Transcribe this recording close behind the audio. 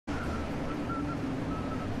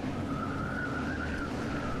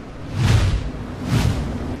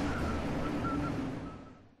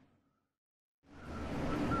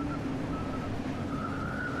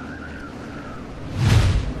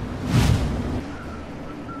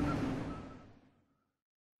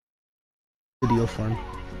real fun.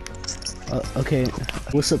 Okay,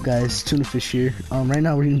 what's up guys? Tuna Fish here. Right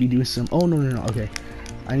now we're gonna be doing some. Oh no. Okay,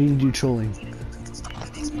 I need to do trolling.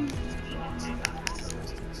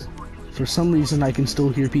 For some reason, I can still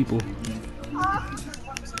hear people.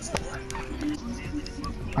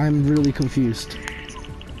 I'm really confused.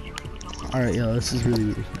 Alright, yo, this is really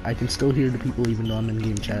weird. I can still hear the people even though I'm in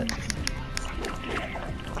game chat.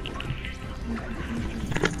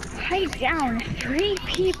 Pipe down, 3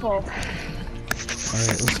 people.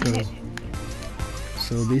 Alright, let's go.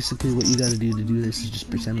 So basically what you gotta do to do this is just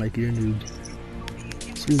pretend like you're a noob.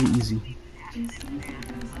 It's really easy.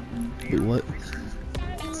 Wait, what?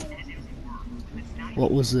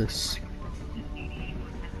 What was this?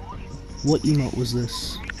 What emote was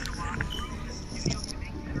this?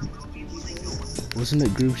 Wasn't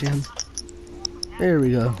it Groove Jam? There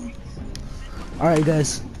we go. Alright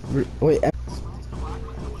guys, wait.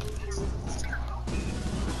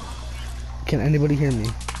 Can anybody hear me?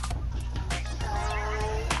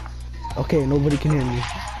 Okay, nobody can hear me.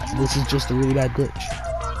 This is just a really bad glitch,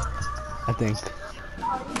 I think.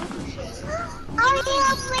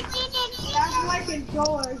 That's my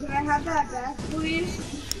controller. Can I have that back, please?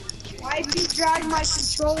 Why did you drag my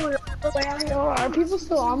controller all the way out here? Are people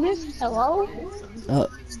still on this? Hello?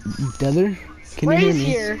 Dether? Can you hear me?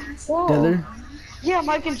 Here. Dether? Yeah,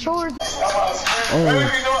 my controller. Oh.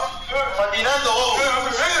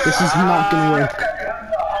 This is not gonna work.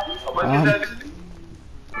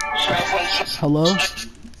 Hello?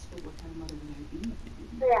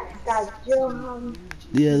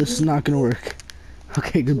 Yeah, this is not gonna work.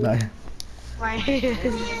 Okay, goodbye. My hand.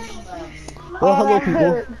 Well, hello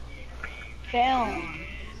people. Fail.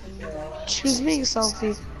 Choose being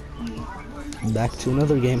salty. Back to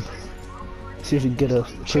another game. See if we can get a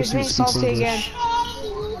person that speaks Salty again.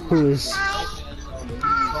 English. Who is?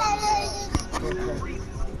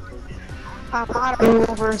 I'm not a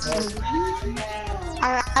real person.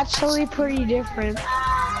 I'm actually pretty different.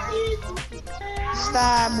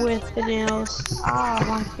 Stab with the nails. Ah,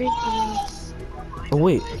 my freaking. Oh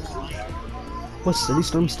wait. What, City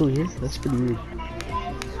Storm still here? That's pretty weird.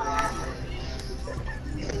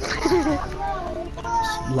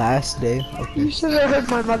 Last day. Okay. You should have heard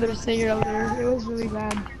my mother sing it over there. It was really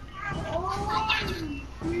bad.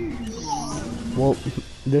 Well,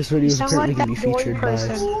 this video is currently like going to be that featured by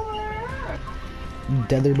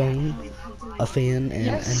Deatherbone, a fan,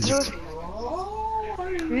 and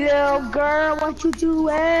Yo, girl, what you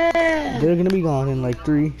doing? They're going to be gone in like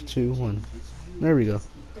 3, 2, 1. There we go.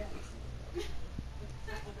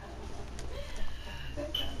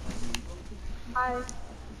 Hi.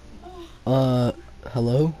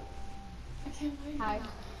 Hello? Hi.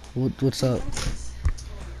 What's up?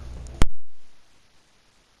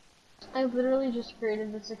 I literally just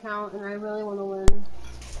created this account and I really want to win.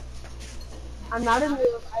 I'm not a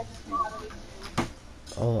noob, I just know how to win.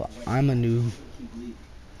 Oh, I'm a noob.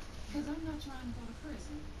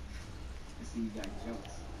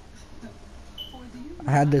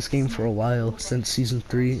 I had this game for a while, since season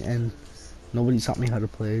 3, and nobody taught me how to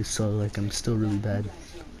play, so like I'm still really bad.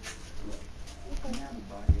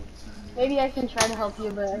 Maybe I can try to help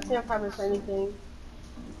you, but I can't promise anything.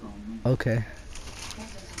 Okay.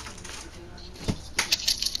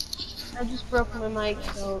 I just broke my mic,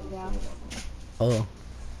 so yeah. Oh.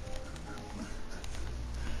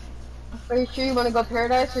 Are you sure you want to go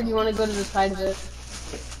Paradise, or do you want to go to the side of it?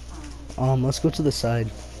 Let's go to the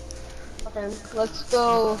side. Okay, let's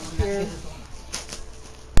go here.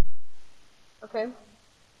 Okay.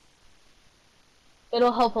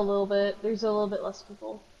 It'll help a little bit. There's a little bit less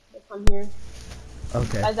people that come here.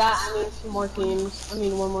 Okay. By that, I mean 2 more teams. I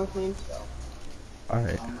mean 1 more team, so.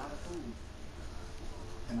 Alright.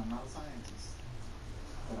 And I'm not a scientist,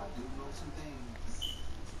 but I do know some things.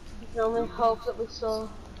 We can only hope that we still,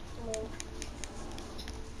 you know.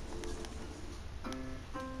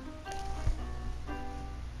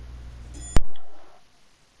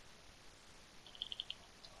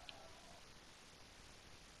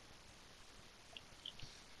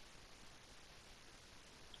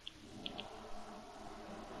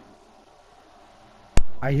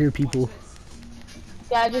 I hear people.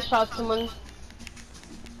 Yeah, I just shot someone.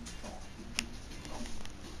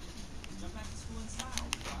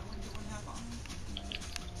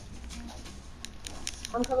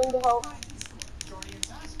 I'm coming to help.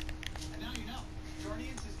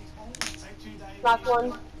 Knock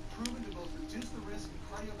one.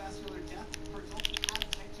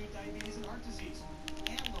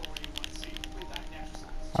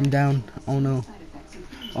 I'm down. Oh no.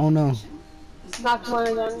 Oh no. Knocked one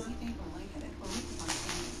again.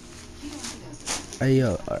 Hey,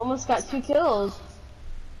 Almost got 2 kills.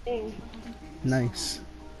 Dang. Nice.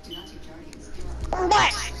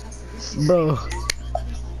 What? Bro.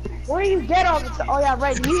 Where do you get all this? Oh yeah,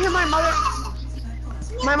 right. Did you hear my mother?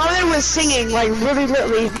 My mother was singing like really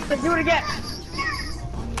literally. Do it again.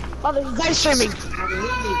 Mother, you guys streaming?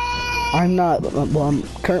 I'm not, well, I'm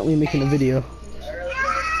currently making a video.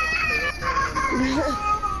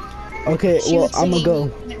 Okay, She well, was I'm gonna singing.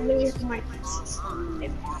 go. And it really hurt my.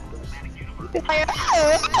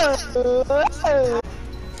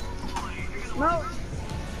 No.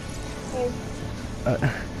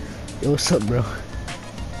 Yo, what's up, bro?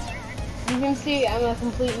 You can see I'm a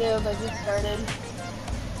complete noob. I just started.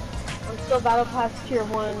 I'm still battle pass tier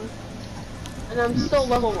 1, and I'm still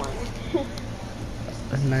level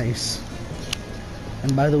 1. Nice.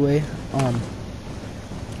 And by the way, I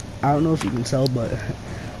don't know if you can tell, but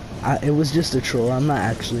it was just a troll. I'm not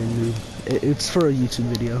actually a noob. It's for a YouTube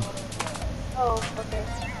video. Oh, okay.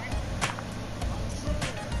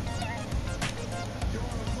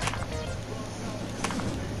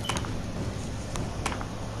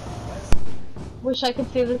 Wish I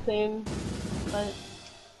could say the same, but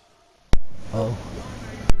Oh.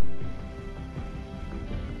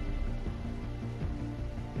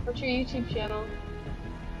 what's your YouTube channel?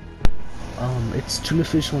 It's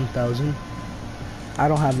Tunafish 1000. I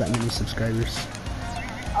don't have that many subscribers.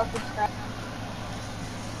 I'll subscribe.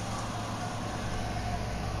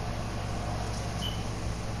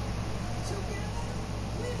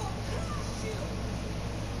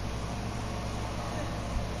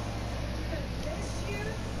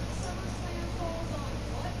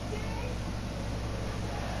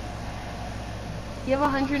 You have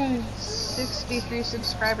 163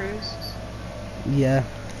 subscribers. Yeah.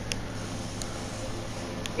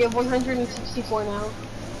 You have 164 now.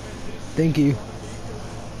 Thank you.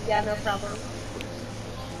 Yeah, no problem.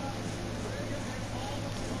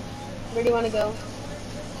 Where do you want to go?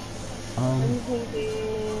 I'm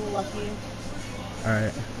thinking Lucky.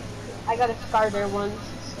 Alright. I got a scar there once.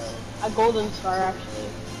 A golden scar, actually.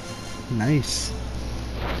 Nice.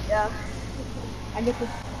 Yeah. I get to...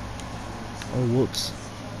 Oh, whoops.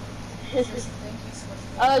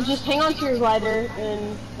 Just hang on to your glider,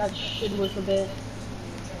 and that should work a bit.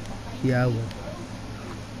 Yeah, I will.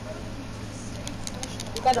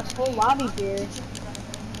 We got a full lobby here.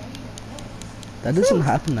 That doesn't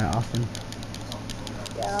happen that often.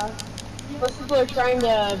 Yeah. Most people are trying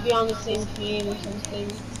to be on the same team or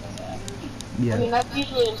something. Yeah. I mean, that's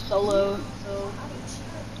usually in solo, so...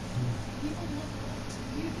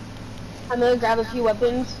 I'm gonna grab a few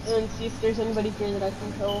weapons and see if there's anybody here that I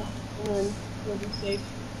can kill, and then we'll be safe.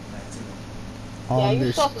 Yeah, you're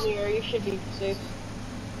There's... still in the air, you should be safe.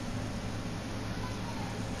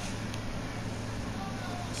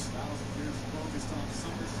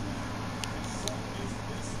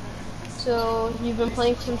 So, you've been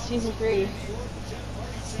playing since season 3.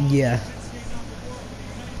 Yeah.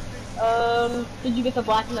 Did you get the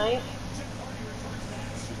Black Knight?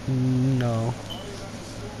 No.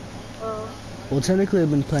 Well, technically I've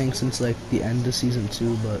been playing since like the end of season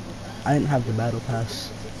 2, but I didn't have the battle pass.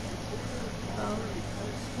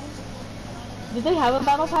 Did they have a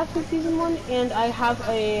battle pass in season 1? And I have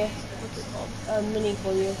a, what's it called? A mini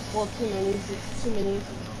for you. Well, 2 minis. It's 2 minis.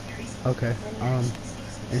 Okay.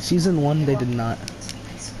 In season 1 they did not.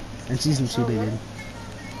 In season 2 they did.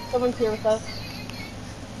 Someone's here with us.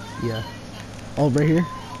 Yeah. Oh, right here?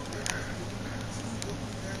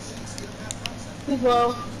 He's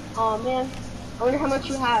low. Oh man. I wonder how much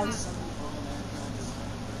you have.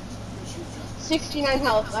 69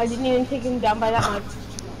 health. I didn't even take him down by that much.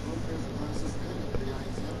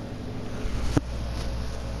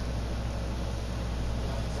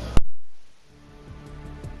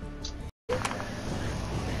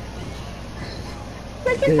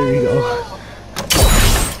 There you go.